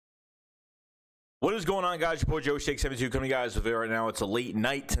What is going on, guys? Your boy Joe Shake 72 coming to you guys with it right now. It's a late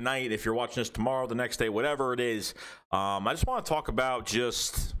night tonight. If you're watching this tomorrow, the next day, whatever it is, I just want to talk about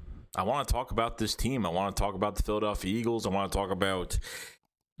this team. I want to talk about the Philadelphia Eagles. I want to talk about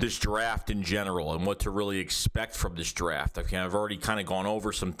this draft in general and what to really expect from this draft. I've already kind of gone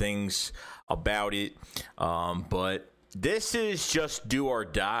over some things about it, but this is just do or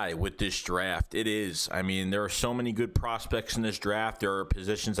die with this draft. It is. I mean, there are so many good prospects in this draft. There are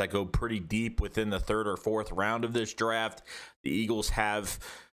positions that go pretty deep within the third or fourth round of this draft. The Eagles have,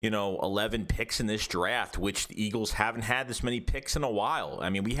 11 picks in this draft, which the Eagles haven't had this many picks in a while. I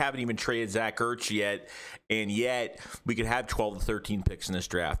mean, we haven't even traded Zach Ertz yet, and yet we could have 12 to 13 picks in this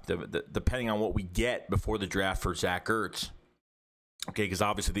draft, depending on what we get before the draft for Zach Ertz. Okay, because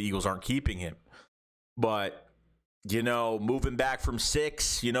obviously the Eagles aren't keeping him. But moving back from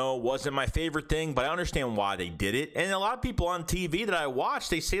 6, wasn't my favorite thing, but I understand why they did it. And a lot of people on TV that I watch,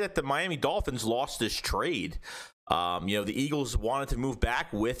 they say that the Miami Dolphins lost this trade. The Eagles wanted to move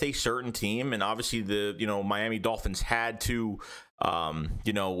back with a certain team, and obviously the Miami Dolphins had to,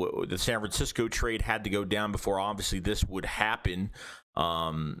 the San Francisco trade had to go down before obviously this would happen.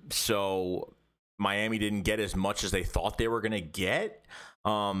 So Miami didn't get as much as they thought they were going to get.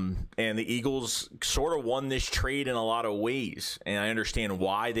 And the Eagles sort of won this trade in a lot of ways, and I understand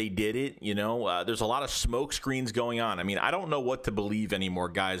why they did it. There's a lot of smoke screens going on. I mean, I don't know what to believe anymore,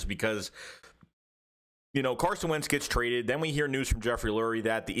 guys, because Carson Wentz gets traded. Then we hear news from Jeffrey Lurie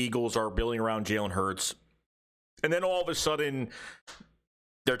that the Eagles are building around Jalen Hurts, and then all of a sudden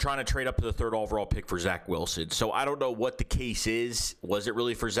they're trying to trade up to the 3rd overall pick for Zach Wilson. So I don't know what the case is. Was it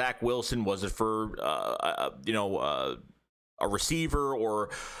really for Zach Wilson? Was it for a receiver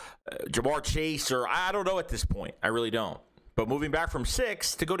or Jamar Chase, or I don't know at this point. I really don't. But moving back from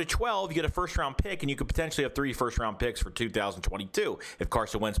 6 to go to 12, you get a first-round pick, and you could potentially have 3 first-round picks for 2022 if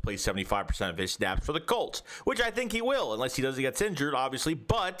Carson Wentz plays 75% of his snaps for the Colts, which I think he will, unless he gets injured, obviously.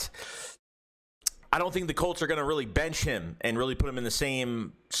 But I don't think the Colts are going to really bench him and really put him in the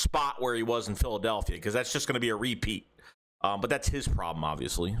same spot where he was in Philadelphia, because that's just going to be a repeat. But that's his problem,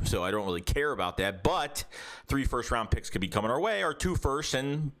 obviously, so I don't really care about that. But 3 first-round picks could be coming our way, or 2 firsts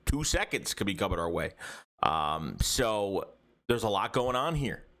and 2 seconds could be coming our way. So there's a lot going on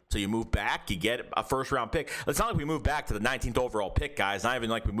here. So you move back, you get a first-round pick. It's not like we move back to the 19th overall pick, guys. Not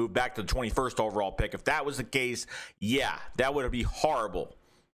even like we move back to the 21st overall pick. If that was the case, yeah, that would be horrible.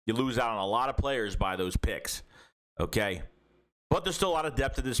 You lose out on a lot of players by those picks, okay? But there's still a lot of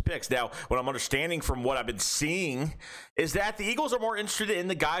depth to this picks. Now, what I'm understanding from what I've been seeing is that the Eagles are more interested in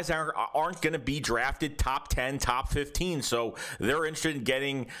the guys that aren't going to be drafted top 10, top 15. So they're interested in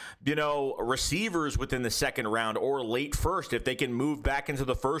getting, receivers within the 2nd round or late first. If they can move back into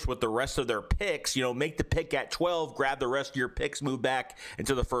the first with the rest of their picks, make the pick at 12, grab the rest of your picks, move back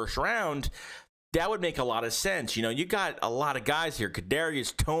into the 1st round. That would make a lot of sense. You got a lot of guys here.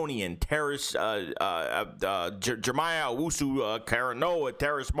 Kadarius Toney and Terrace, Jeremiah Owusu, Karanoa,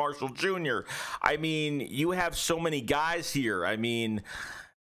 Terrace Marshall Jr. I mean, you have so many guys here. I mean,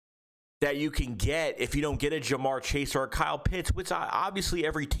 that you can get if you don't get a Jamar Chase or a Kyle Pitts, which obviously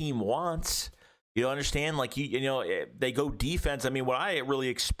every team wants. You understand? Like, they go defense. I mean, what I really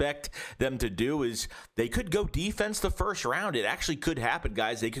expect them to do is they could go defense the 1st round. It actually could happen,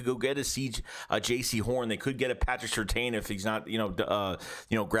 guys. They could go get a J.C. Horn. They could get a Patrick Surtain if he's not,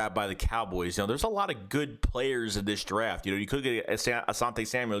 grabbed by the Cowboys. There's a lot of good players in this draft. You could get Asante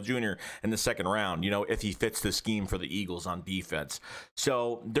Samuel Jr. in the 2nd round, if he fits the scheme for the Eagles on defense.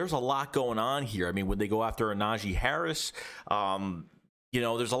 So there's a lot going on here. I mean, would they go after a Najee Harris?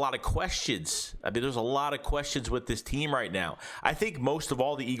 There's a lot of questions. I mean, there's a lot of questions with this team right now. I think most of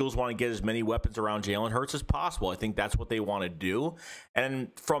all, the Eagles want to get as many weapons around Jalen Hurts as possible. I think that's what they want to do. And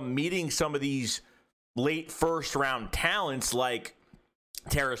from meeting some of these late 1st round talents like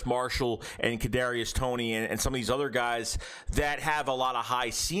Terrace Marshall and Kadarius Toney and some of these other guys that have a lot of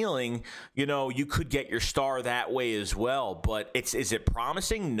high ceiling, you could get your star that way as well. But is it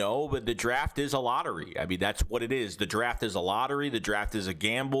promising? No, but the draft is a lottery. I mean, that's what it is. The draft is a lottery. The draft is a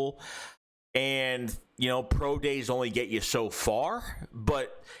gamble. And, pro days only get you so far,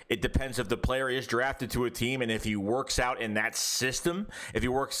 but it depends if the player is drafted to a team and if he works out in that system. If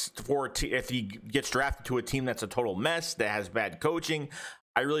he gets drafted to a team that's a total mess, that has bad coaching,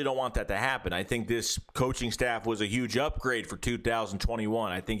 I really don't want that to happen. I think this coaching staff was a huge upgrade for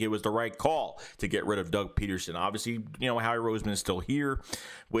 2021. I think it was the right call to get rid of Doug Peterson. Obviously, Howie Roseman is still here,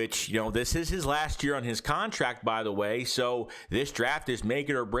 which, this is his last year on his contract, by the way. So this draft is make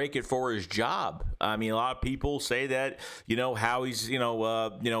it or break it for his job. I mean, a lot of people say that, Howie's,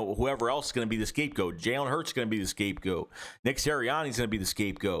 whoever else is going to be the scapegoat. Jalen Hurts is going to be the scapegoat. Nick Sirianni is going to be the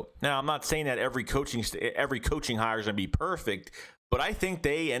scapegoat. Now, I'm not saying that every coaching hire is going to be perfect, but I think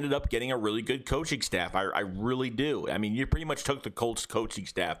they ended up getting a really good coaching staff. I really do. I mean, you pretty much took the Colts coaching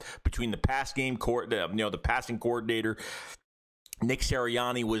staff between the pass game the passing coordinator. Nick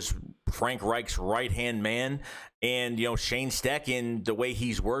Sirianni was Frank Reich's right-hand man. And, Shane Steichen, the way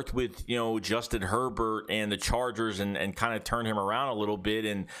he's worked with, Justin Herbert and the Chargers and kind of turned him around a little bit,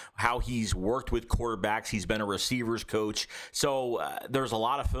 and how he's worked with quarterbacks. He's been a receivers coach. So there's a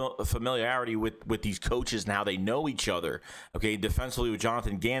lot of familiarity with these coaches and how they know each other. Okay, defensively with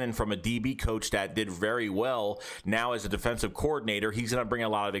Jonathan Gannon from a DB coach that did very well. Now as a defensive coordinator, he's going to bring a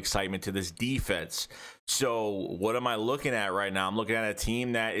lot of excitement to this defense. So what am I looking at right now? I'm looking at a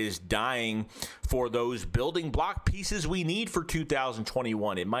team that is dying for those building block pieces we need for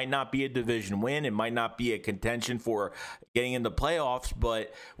 2021. It might not be a division win. It might not be a contention for getting in the playoffs.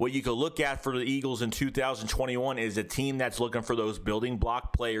 But what you could look at for the Eagles in 2021 is a team that's looking for those building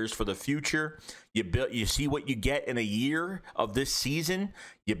block players for the future. You see what you get in a year of this season.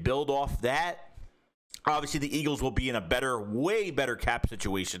 You build off that. Obviously, the Eagles will be in a way better cap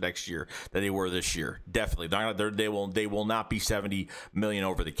situation next year than they were this year. Definitely, they will not be $70 million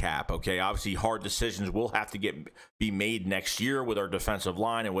over the cap. Okay, obviously, hard decisions will have to be made next year with our defensive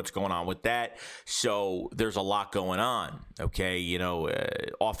line and what's going on with that. So there's a lot going on. Okay,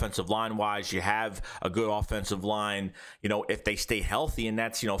 offensive line wise, you have a good offensive line. If they stay healthy, and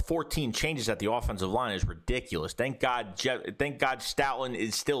that's 14 changes at the offensive line is ridiculous. Thank God Stoutland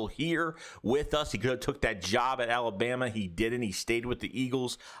is still here with us. He could have took that job at Alabama. He didn't. He stayed with the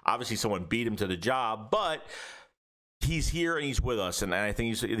Eagles. Obviously, someone beat him to the job, but he's here and he's with us. And I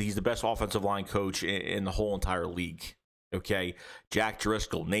think he's the best offensive line coach in the whole entire league. Okay, Jack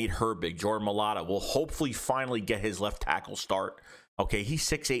Driscoll, Nate Herbig, Jordan Mailata will hopefully finally get his left tackle start. Okay, he's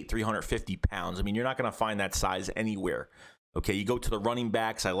 6'8", 350 pounds. I mean, you're not going to find that size anywhere. Okay, you go to the running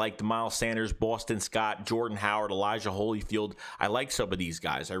backs. I like the Miles Sanders, Boston Scott, Jordan Howard, Elijah Holyfield. I like some of these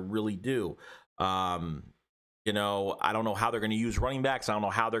guys. I really do. I don't know how they're going to use running backs. I don't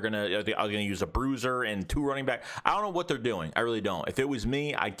know how are they going to use a bruiser and 2 running backs. I don't know what they're doing. I really don't. If it was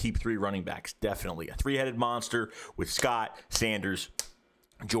me, I'd keep 3 running backs. Definitely a 3-headed monster with Scott, Sanders,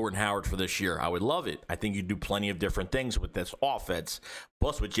 Jordan Howard for this year. I would love it. I think you do plenty of different things with this offense.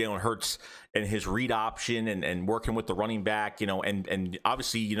 Plus with Jalen Hurts and his read option and working with the running back, and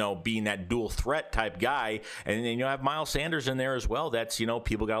obviously, being that dual threat type guy. And then you have Miles Sanders in there as well. That's,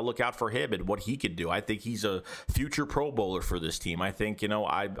 people got to look out for him and what he could do. I think he's a future Pro Bowler for this team. I think,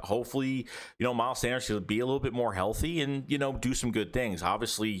 hopefully, Miles Sanders will be a little bit more healthy and, do some good things.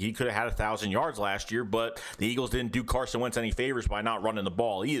 Obviously, he could have had 1,000 yards last year, but the Eagles didn't do Carson Wentz any favors by not running the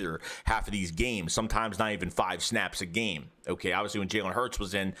ball either. Half of these games, sometimes not even 5 snaps a game. Okay, obviously when Jalen Hurts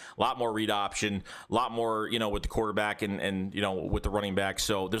was in, a lot more read option, a lot more, with the quarterback and with the running back.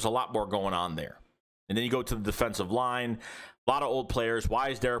 So there's a lot more going on there. And then you go to the defensive line. A lot of old players. Why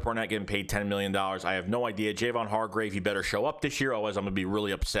is Derek Barnett getting paid $10 million? I have no idea. Javon Hargrave, he better show up this year, otherwise I'm going to be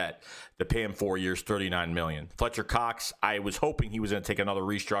really upset. To pay him 4 years, $39 million. Fletcher Cox, I was hoping he was going to take another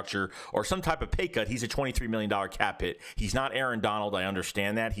restructure or some type of pay cut. He's a $23 million cap hit. He's not Aaron Donald. I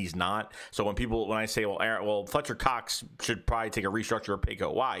understand that. He's not. So when I say, Fletcher Cox should probably take a restructure or pay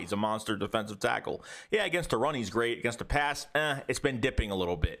cut. Why? He's a monster defensive tackle. Yeah, against the run, he's great. Against the pass, it's been dipping a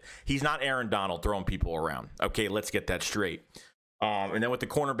little bit. He's not Aaron Donald throwing people around. Okay, let's get that straight. And then with the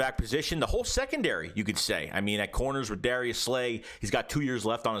cornerback position, the whole secondary, you could say. I mean, at corners with Darius Slay, he's got 2 years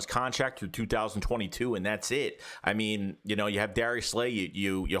left on his contract through 2022, and that's it. I mean, you have Darius Slay.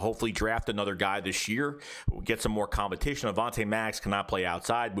 You hopefully draft another guy this year, get some more competition. Avonte Maddox cannot play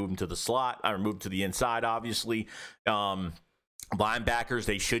outside, move him to the slot, or move to the inside, obviously. Linebackers,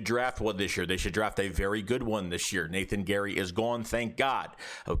 they should draft one this year. They should draft a very good one this year. Nathan Gary is gone, thank God.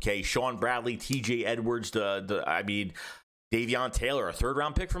 Okay, Sean Bradley, TJ Edwards, Davion Taylor, a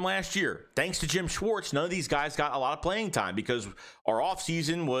 3rd-round pick from last year. Thanks to Jim Schwartz, none of these guys got a lot of playing time because our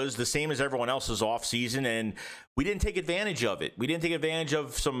offseason was the same as everyone else's offseason, and we didn't take advantage of it. We didn't take advantage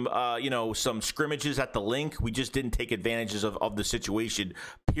of some scrimmages at the link. We just didn't take advantages of the situation,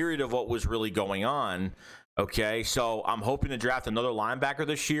 period, of what was really going on. Okay, so I'm hoping to draft another linebacker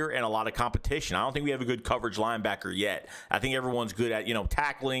this year and a lot of competition. I don't think we have a good coverage linebacker yet. I think everyone's good at,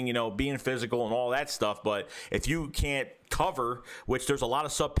 tackling, being physical and all that stuff. But if you can't cover, which there's a lot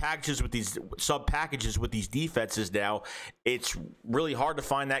of sub packages with these defenses now, it's really hard to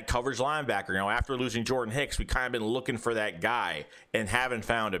find that coverage linebacker. After losing Jordan Hicks, we kind of been looking for that guy and haven't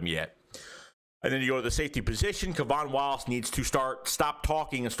found him yet. And then you go to the safety position. Kevon Wallace needs to stop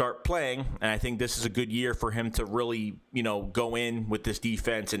talking and start playing. And I think this is a good year for him to really, go in with this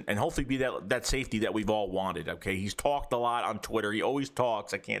defense and hopefully be that safety that we've all wanted. Okay, he's talked a lot on Twitter. He always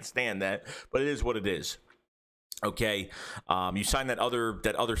talks. I can't stand that, but it is what it is. Okay, you signed that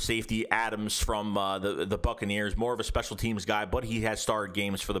other safety, Adams, from the Buccaneers, more of a special teams guy, but he has started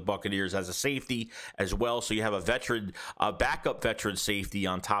games for the Buccaneers as a safety as well. So you have a backup veteran safety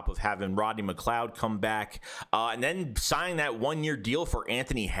on top of having Rodney McLeod come back, and then signing that 1-year deal for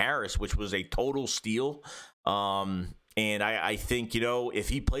Anthony Harris, which was a total steal. And I think, if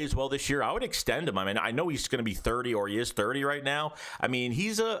he plays well this year, I would extend him. I mean, I know he's going to be 30, or he is 30 right now. I mean,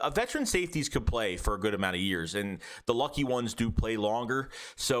 he's a veteran. Safeties could play for a good amount of years, and the lucky ones do play longer.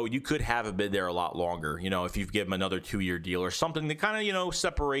 So you could have him been there a lot longer, if you give him another 2-year deal or something to kind of,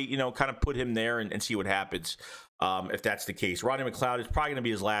 separate, kind of put him there and see what happens. If that's the case. Rodney McLeod is probably going to be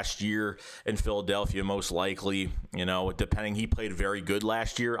his last year in Philadelphia, most likely, depending. He played very good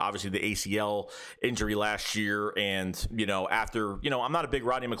last year. Obviously, the ACL injury last year. And, after, I'm not a big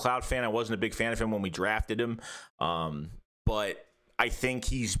Rodney McLeod fan. I wasn't a big fan of him when we drafted him. But I think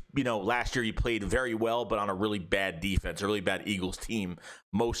he's, last year he played very well, but on a really bad defense, a really bad Eagles team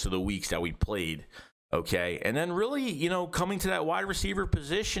most of the weeks that we played. Okay, and then really, coming to that wide receiver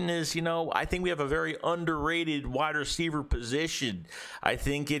position is, I think we have a very underrated wide receiver position. I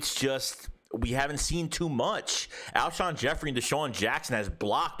think it's just we haven't seen too much. Alshon Jeffrey and Deshaun Jackson has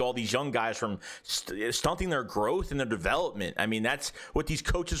blocked all these young guys from stunting their growth and their development. I mean, that's what these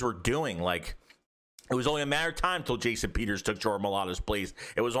coaches were doing. Like, it was only a matter of time until Jason Peters took Jordan Mailata's place.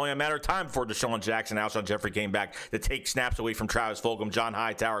 It was only a matter of time before Deshaun Jackson and Alshon Jeffrey came back to take snaps away from Travis Fulgham, John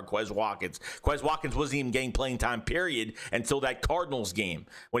Hightower, and Quez Watkins. Quez Watkins wasn't even getting playing time, period, until that Cardinals game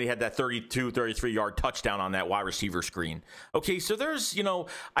when he had that 32, 33-yard touchdown on that wide receiver screen. Okay, so there's,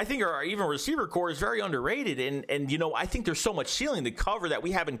 I think our even receiver core is very underrated, and I think there's so much ceiling to cover that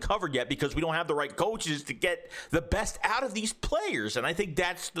we haven't covered yet because we don't have the right coaches to get the best out of these players, and I think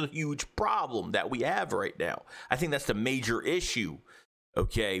that's the huge problem that we have right now. I think that's the major issue.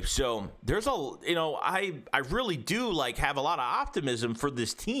 Okay, so there's I really do have a lot of optimism for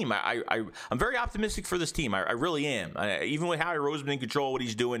this team. I'm very optimistic for this team. I really am. Even with Howie Roseman in control, what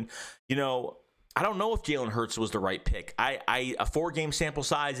he's doing, I don't know if Jalen Hurts was the right pick. A 4-game sample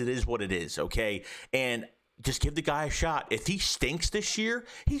size, it is what it is. Okay, and just give the guy a shot. If he stinks this year,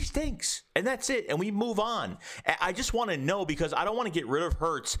 he stinks. And that's it. And we move on. I just want to know, because I don't want to get rid of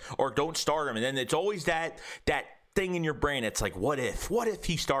Hurts or don't start him. And then it's always that thing in your brain. It's like, what if? What if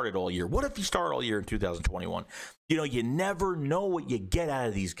he started all year? What if he started all year in 2021? You never know what you get out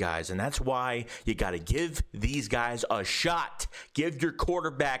of these guys. And that's why you got to give these guys a shot. Give your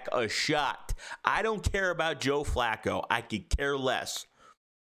quarterback a shot. I don't care about Joe Flacco. I could care less.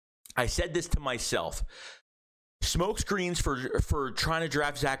 I said this to myself. Smoke screens for trying to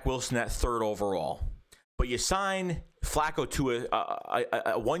draft Zach Wilson at 3rd overall, but you sign Flacco to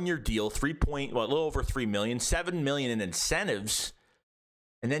a 1-year deal, a little over $3 million, $7 million in incentives,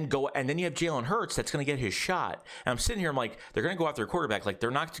 and then you have Jalen Hurts that's going to get his shot. And I'm sitting here, I'm like, they're going to go after a quarterback. Like,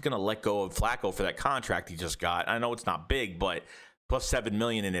 they're not going to let go of Flacco for that contract he just got. I know it's not big, but plus $7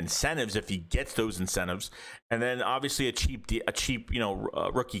 million in incentives if he gets those incentives, and then obviously a cheap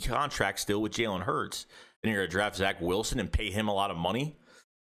rookie contract still with Jalen Hurts. And you're going to draft Zach Wilson and pay him a lot of money?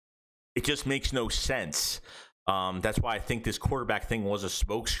 It just makes no sense. That's why I think this quarterback thing was a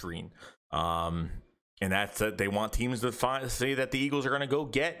smokescreen. And that's they want teams to say that the Eagles are going to go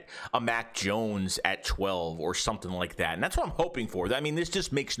get a Mac Jones at 12 or something like that. And that's what I'm hoping for. I mean, this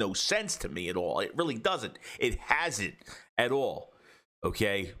just makes no sense to me at all. It really doesn't. It hasn't at all.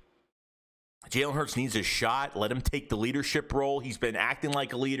 Okay? Jalen Hurts needs a shot. Let him take the leadership role. He's been acting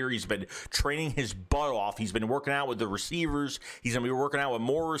like a leader. He's been training his butt off. He's been working out with the receivers. He's going to be working out with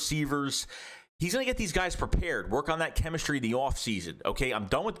more receivers. He's going to get these guys prepared, work on that chemistry in the offseason. Okay, I'm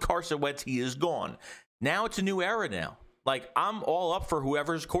done with Carson Wentz. He is gone. Now it's a new era now. I'm all up for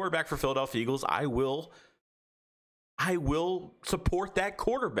whoever's quarterback for Philadelphia Eagles. I will support that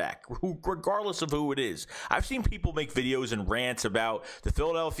quarterback, regardless of who it is. I've seen people make videos and rants about the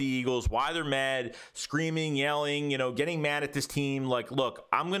Philadelphia Eagles, why they're mad, screaming, yelling, getting mad at this team. Look,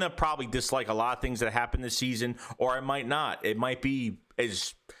 I'm going to probably dislike a lot of things that happened this season, or I might not. It might be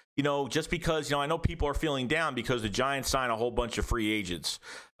as you know, just because, you know, I know people are feeling down because the Giants sign a whole bunch of free agents.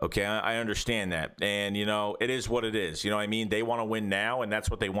 Okay, I understand that. And, you know, it is what it is. You know what I mean? They want to win now, and that's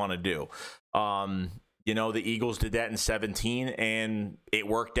what they want to do. You know, the Eagles did that in 17, and it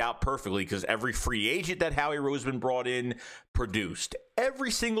worked out perfectly because every free agent that Howie Roseman brought in produced.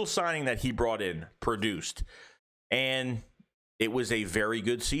 Every single signing that he brought in produced. And it was a very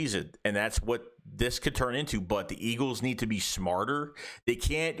good season, and that's what this could turn into. But the Eagles need to be smarter. They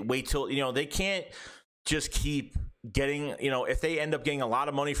can't wait till, you know, they can't just keep getting, you know, if they end up getting a lot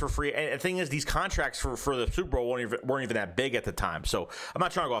of money for free. And the thing is, these contracts for the Super Bowl weren't even that big at the time. So I'm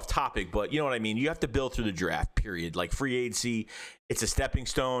not trying to go off topic, but you know what I mean? You have to build through the draft, period. Like free agency, it's a stepping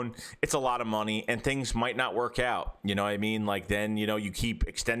stone. It's a lot of money, and things might not work out. You know what I mean? Like then, you know, you keep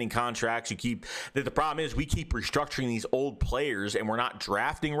extending contracts. You keep, the problem is we keep restructuring these old players, and we're not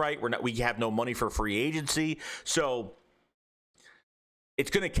drafting right. We have no money for free agency. So it's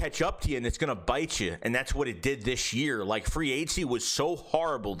going to catch up to you, and it's going to bite you. And that's what it did this year. Like, free agency was so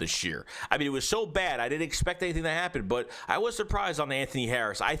horrible this year. I mean, it was so bad. I didn't expect anything to happen, but I was surprised on Anthony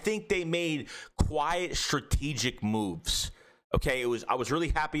Harris. I think they made quiet, strategic moves. Okay, I was really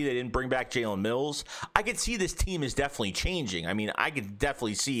happy they didn't bring back Jalen Mills. I could see this team is definitely changing. I mean, I could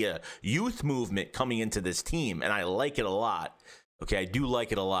definitely see a youth movement coming into this team, and I like it a lot. Okay, I do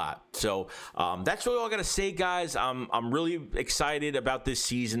like it a lot. So that's really all I got to say, guys. I'm really excited about this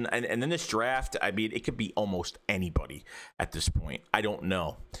season. And then this draft, I mean, it could be almost anybody at this point. I don't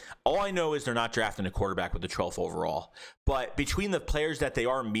know. All I know is they're not drafting a quarterback with the 12th overall. But between the players that they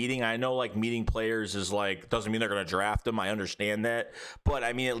are meeting, I know, like, meeting players is like, doesn't mean they're going to draft them. I understand that. But,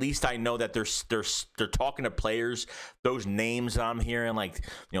 I mean, at least I know that they're talking to players. Those names I'm hearing, like,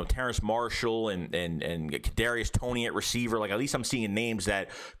 you know, Terrace Marshall and Kadarius Toney at receiver. Like, at least I'm seeing names that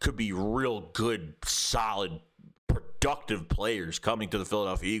could be real good, solid, productive players coming to the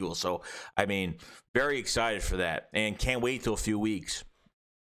Philadelphia Eagles. So, I mean, very excited for that, and can't wait till a few weeks.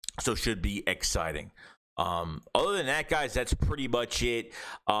 So, should be exciting. Other than that, guys, that's pretty much it.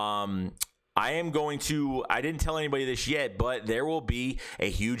 I didn't tell anybody this yet, but there will be a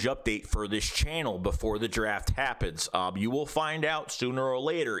huge update for this channel before the draft happens. You will find out sooner or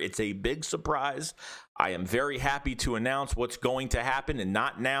later. It's a big surprise. I am very happy to announce what's going to happen, and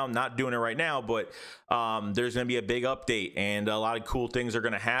not now, not doing it right now, but there's going to be a big update, and a lot of cool things are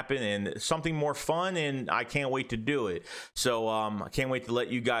going to happen, and something more fun, and I can't wait to do it. So I can't wait to let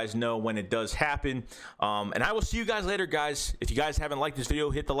you guys know when it does happen, and I will see you guys later, guys. If you guys haven't liked this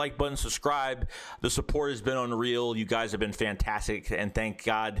video, hit the like button, subscribe. The support has been unreal. You guys have been fantastic, and thank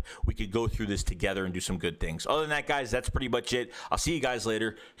God we could go through this together and do some good things. Other than that, guys, that's pretty much it. I'll see you guys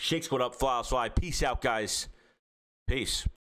later. Shakes what up, fly, fly. Peace out, guys. Peace.